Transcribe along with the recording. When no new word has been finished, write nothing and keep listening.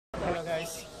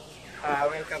guys,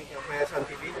 welcome to Mayasan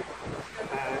TV. Dito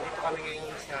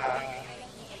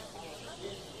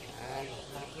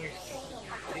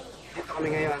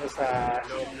kami ngayon sa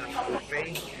loob ng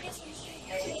train.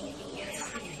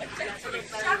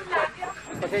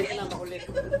 Pasensya na makulit.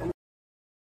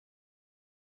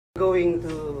 Going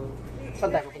to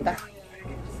saan tayo pupunta?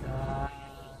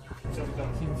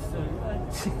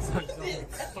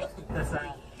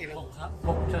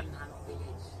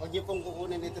 Huwag niyo pong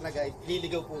kukunin dito na guys,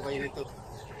 liligaw po kayo nito.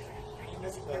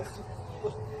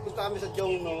 Punta kami sa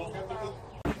Jongno.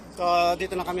 So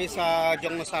dito na kami sa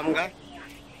Jongno Samga.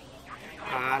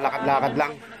 Lakad-lakad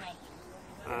lang.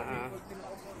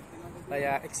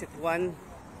 Kaya exit 1.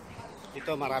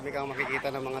 Dito marami kang makikita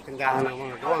ng mga tindahan ng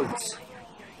mga golds.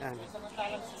 Yan.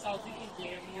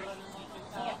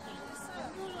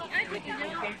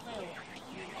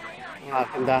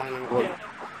 Mga tindahan ng gold.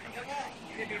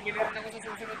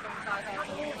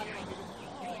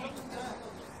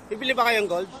 Bibili ba kayong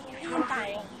gold?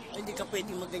 Hindi ka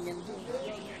pwedeng magganyan doon.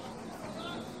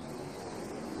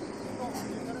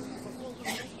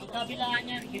 Kabilaan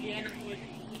yan, bilihan ng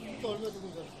gold.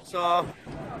 So,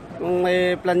 kung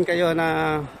may plan kayo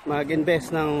na mag-invest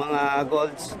ng mga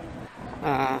golds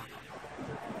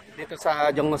dito sa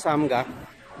Jongno Samga,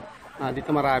 dito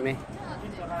marami.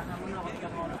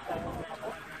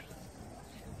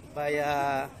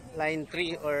 Via line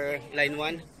 3 or line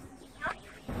 1.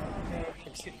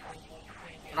 Exit.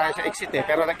 Marami sa exit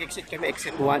pero nag-exit kami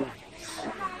exit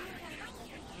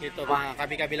 1. Dito mga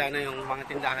kabi-kabila na yung mga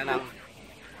tindahan ng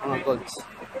mga golds.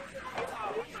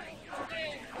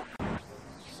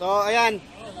 So ayan,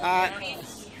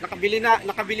 nakabili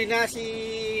na si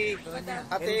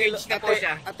Ate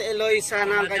Eloisa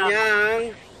ng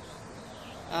kanyang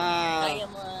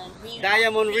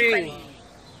diamond ring.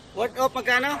 Worth of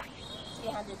magkano?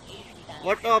 380,000.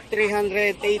 Worth of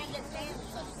 308.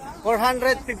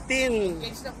 415,000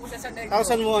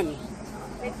 won.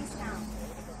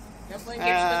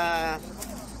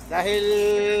 Dahil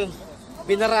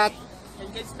binarat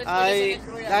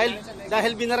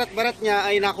dahil binarat-barat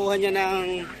niya ay nakuha niya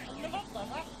ng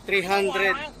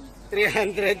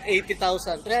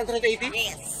 380,000.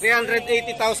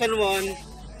 380,000 won.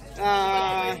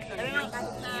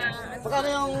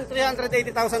 Magkano yung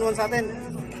 380,000 won sa atin?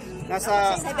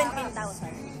 Nasa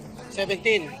 17,000.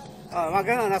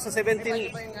 Magkano? Nasa 17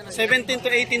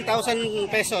 to 18,000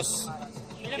 pesos.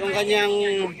 Yung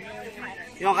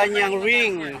kanyang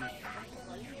ring.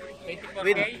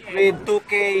 With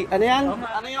 2K. Ano yan?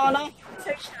 Ano yung ano?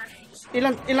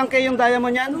 Ilang K yung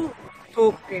diamond yan?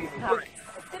 2K.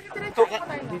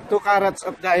 2 carats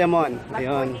of diamond.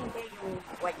 Ayun.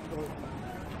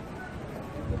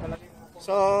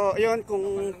 So, ayun,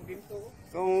 kung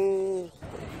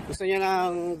gusto niya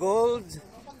ng gold,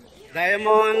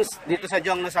 diamonds, dito sa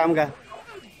Jongno Samga.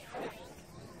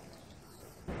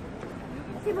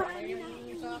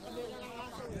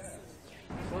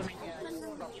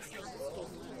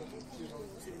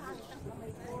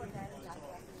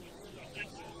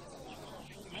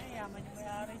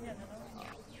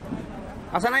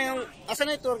 Asan na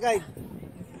yung tour guide?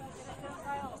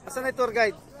 Asan na yung tour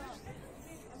guide?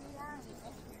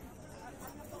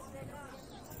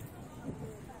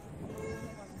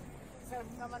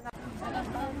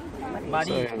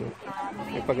 So yan,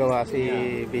 ipagawa si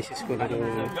basis ko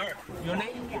ng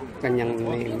kanyang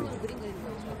name.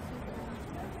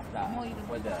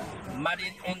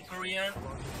 Married in Korean,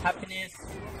 happiness,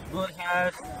 good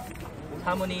health,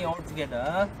 harmony all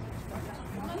together.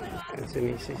 Yan si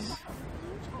Mrs.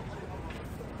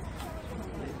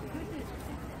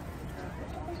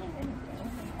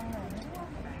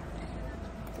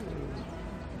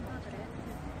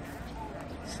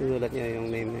 Sinulat niya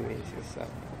yung name ni Mrs. sa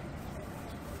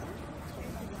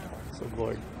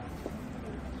board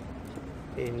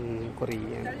in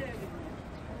Korean.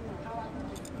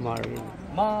 Marin.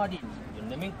 Your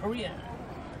name in Korean.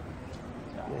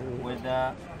 With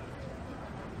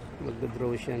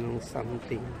magdodraw siya ng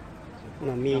something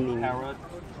na meaning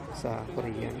sa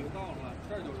Korean.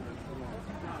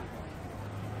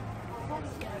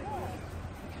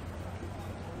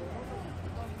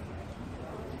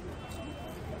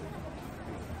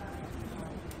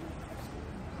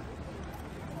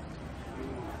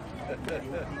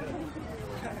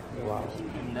 Wow.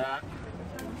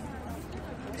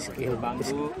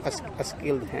 A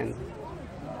skilled hand.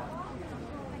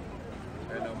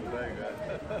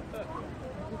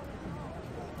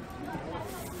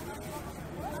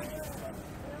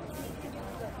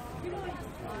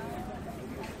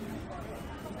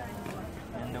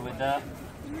 And with the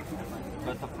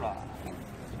butterfly.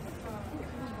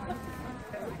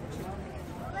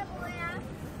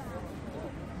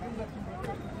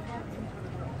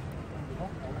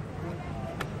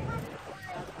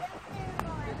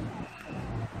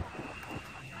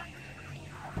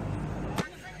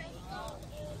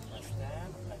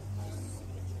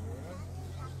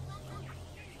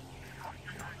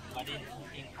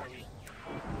 in Korea.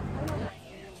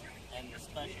 And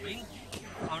especially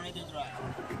already dry.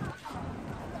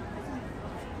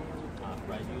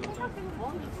 Right,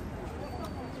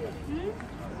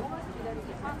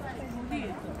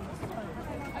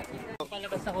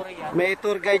 palabas sa Korea. May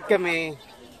tour guide kami.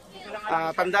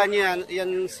 Tandaan niyo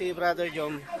yan si Brother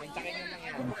Jom.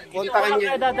 Kontakin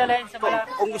niyo.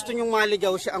 Kung gusto niyong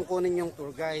maligaw, siya ang kunin yung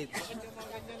tour guide.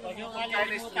 Huwag yung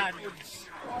kalilimutan.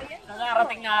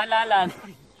 Nakarating na halalan.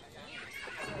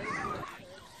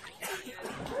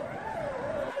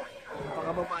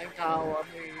 Baka babaeng kawa,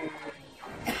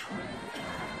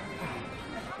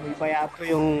 May bayato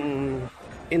yung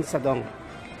insa dong.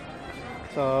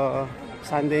 So,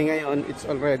 Sunday ngayon, it's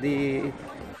already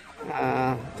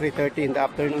 3:30 in the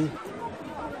afternoon.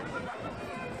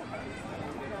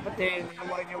 pati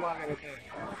lumarin yung mga ganito.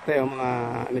 Ito yung mga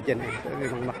ano dyan eh. Ito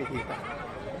yung makikita.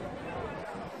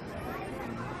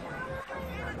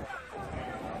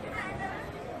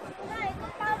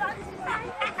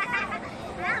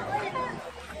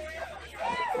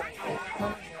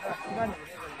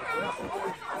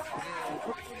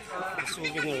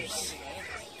 Souvenirs.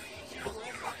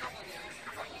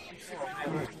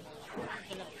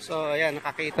 So ayan,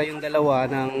 nakakita yung dalawa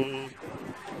ng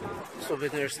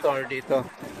souvenir store dito.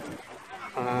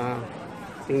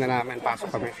 Tingnan namin,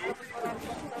 pasok kami.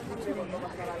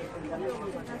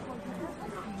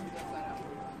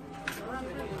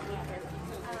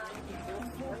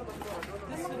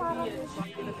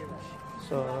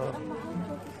 So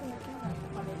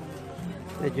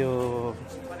medyo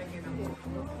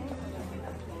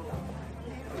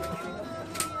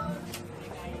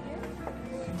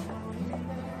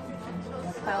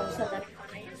 $1,000 na rin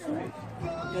pala yun.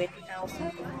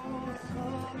 20,000.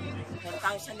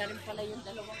 1,000 na rin pala yung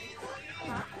dalawang.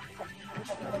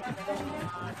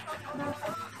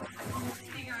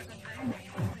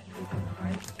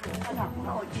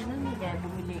 Original niya,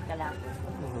 bumili ka lang.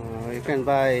 you can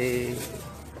buy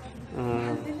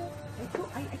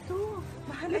Ito.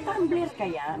 Mahal. May tumbler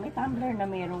kaya? May tumbler na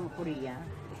merong Korea.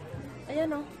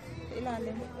 Ayan o. Sa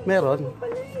ilalim. meron.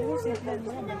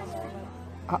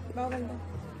 Bawal na.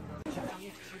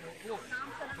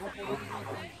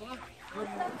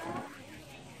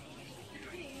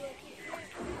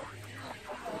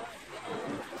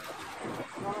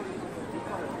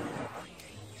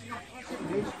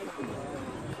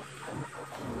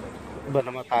 Iba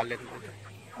na mga talent.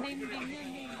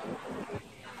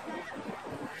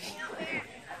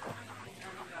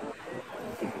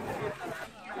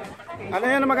 Ano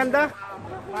yan ang maganda?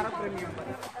 Parang premium pa.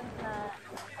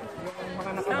 Yung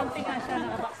mga nasa Something nga siya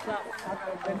nakabox na.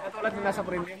 katulad na nasa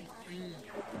premium.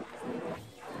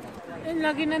 Eh,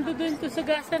 lagi nandoon to sa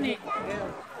gasan eh.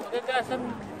 Magagasan,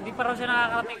 hindi pa raw siya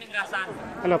nakakarating ng gasan.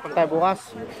 Ano, punta tayo bukas?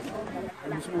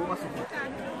 Alis bukas.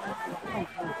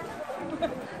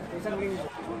 Isang linggo.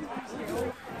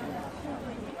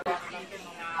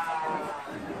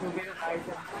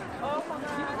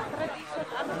 Mga tradition,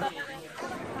 ano talaga ng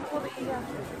Korea.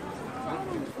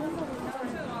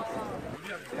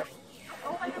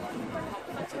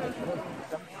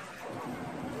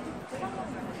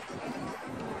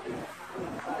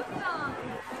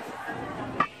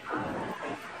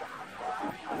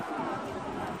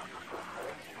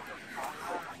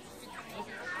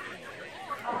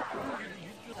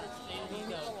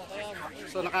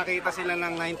 So nakakita sila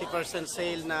ng 90%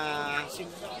 sale na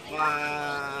mga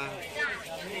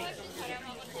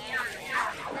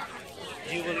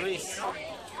jewelries.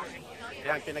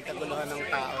 Yan, pinagkaguluhan ng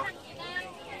tao.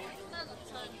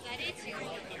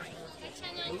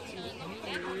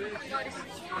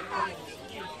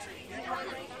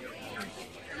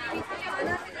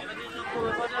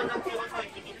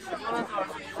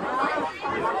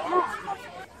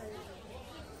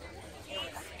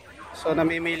 So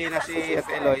namimili na si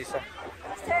Ate Eloisa.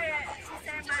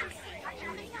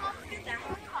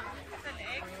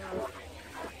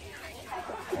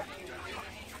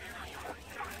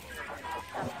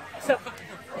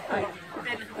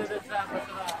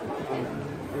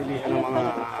 Pili ng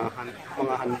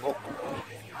mga hanbok.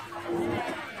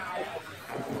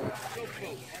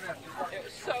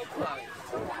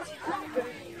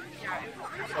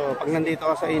 So pag nandito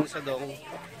ka sa insa dong,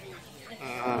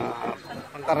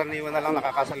 pangkaraniwan na lang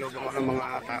nakakasalubong ng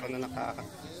mga tao na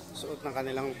nakasuot ng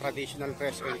kanilang traditional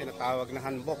dress o yung tinatawag na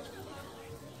hanbok.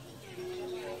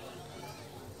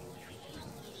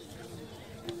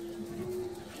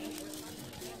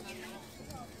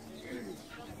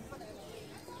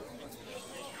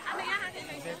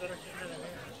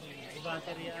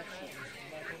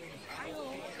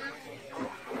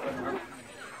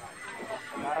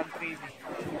 Parang 3D.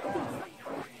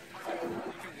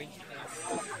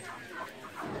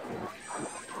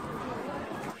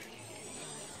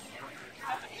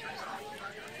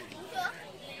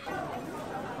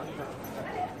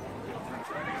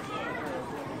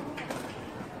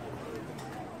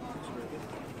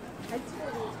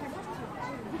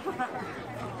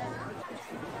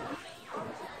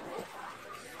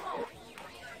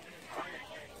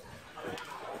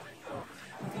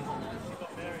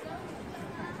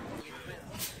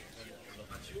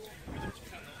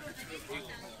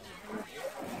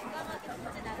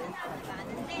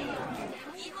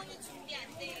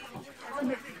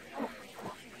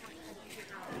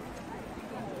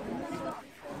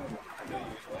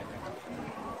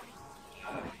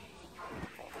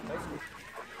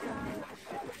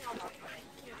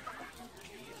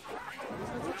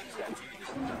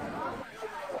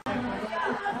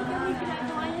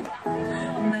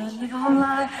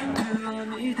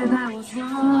 별놈이 되나왔어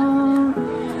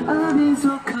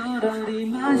어디서 커다리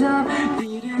맞아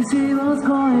Didn't see what's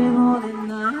going on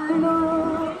and I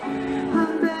know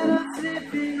I'm better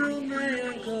sleeping on my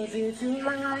own cause if you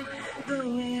like the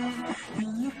way you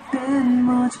look that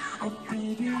much oh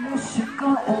baby you should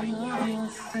go and love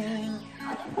yourself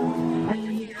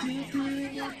and if you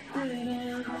feel it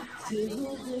better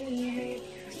still baby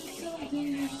something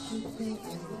you should think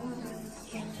about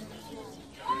yourself.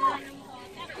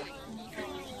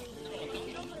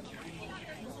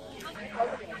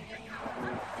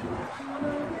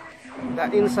 The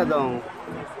insa dong.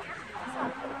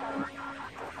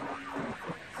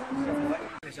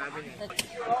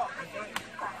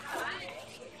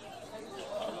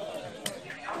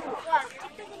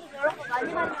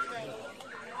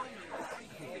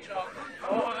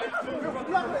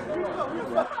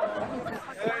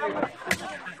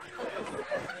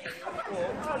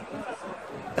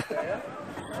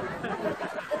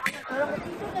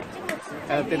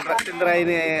 Tinry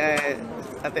ni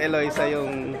Ate Eloisa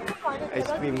yung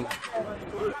ice cream.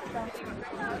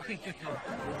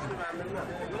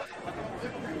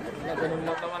 Ganun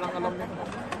lang naman ang alam nito.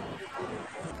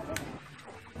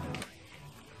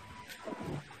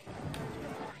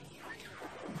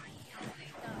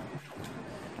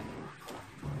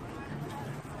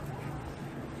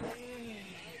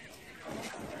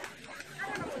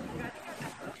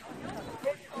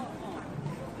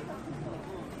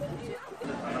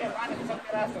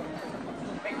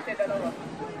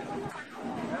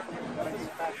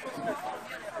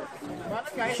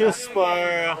 Shoes for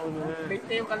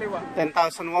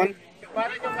 10,000 won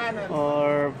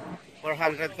or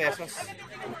 400 pesos.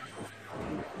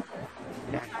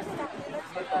 Yan.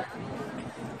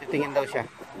 Titingin daw siya.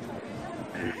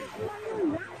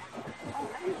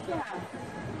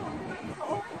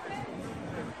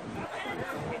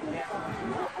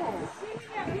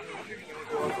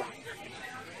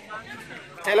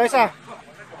 Hello, isa.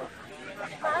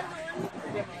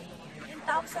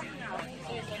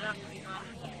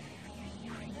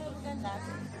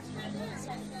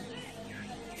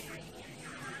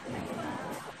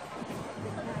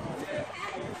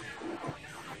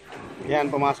 Yan,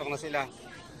 pumasok na sila.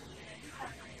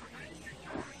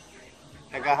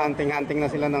 Nag-hunting-hunting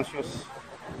na sila ng shoes.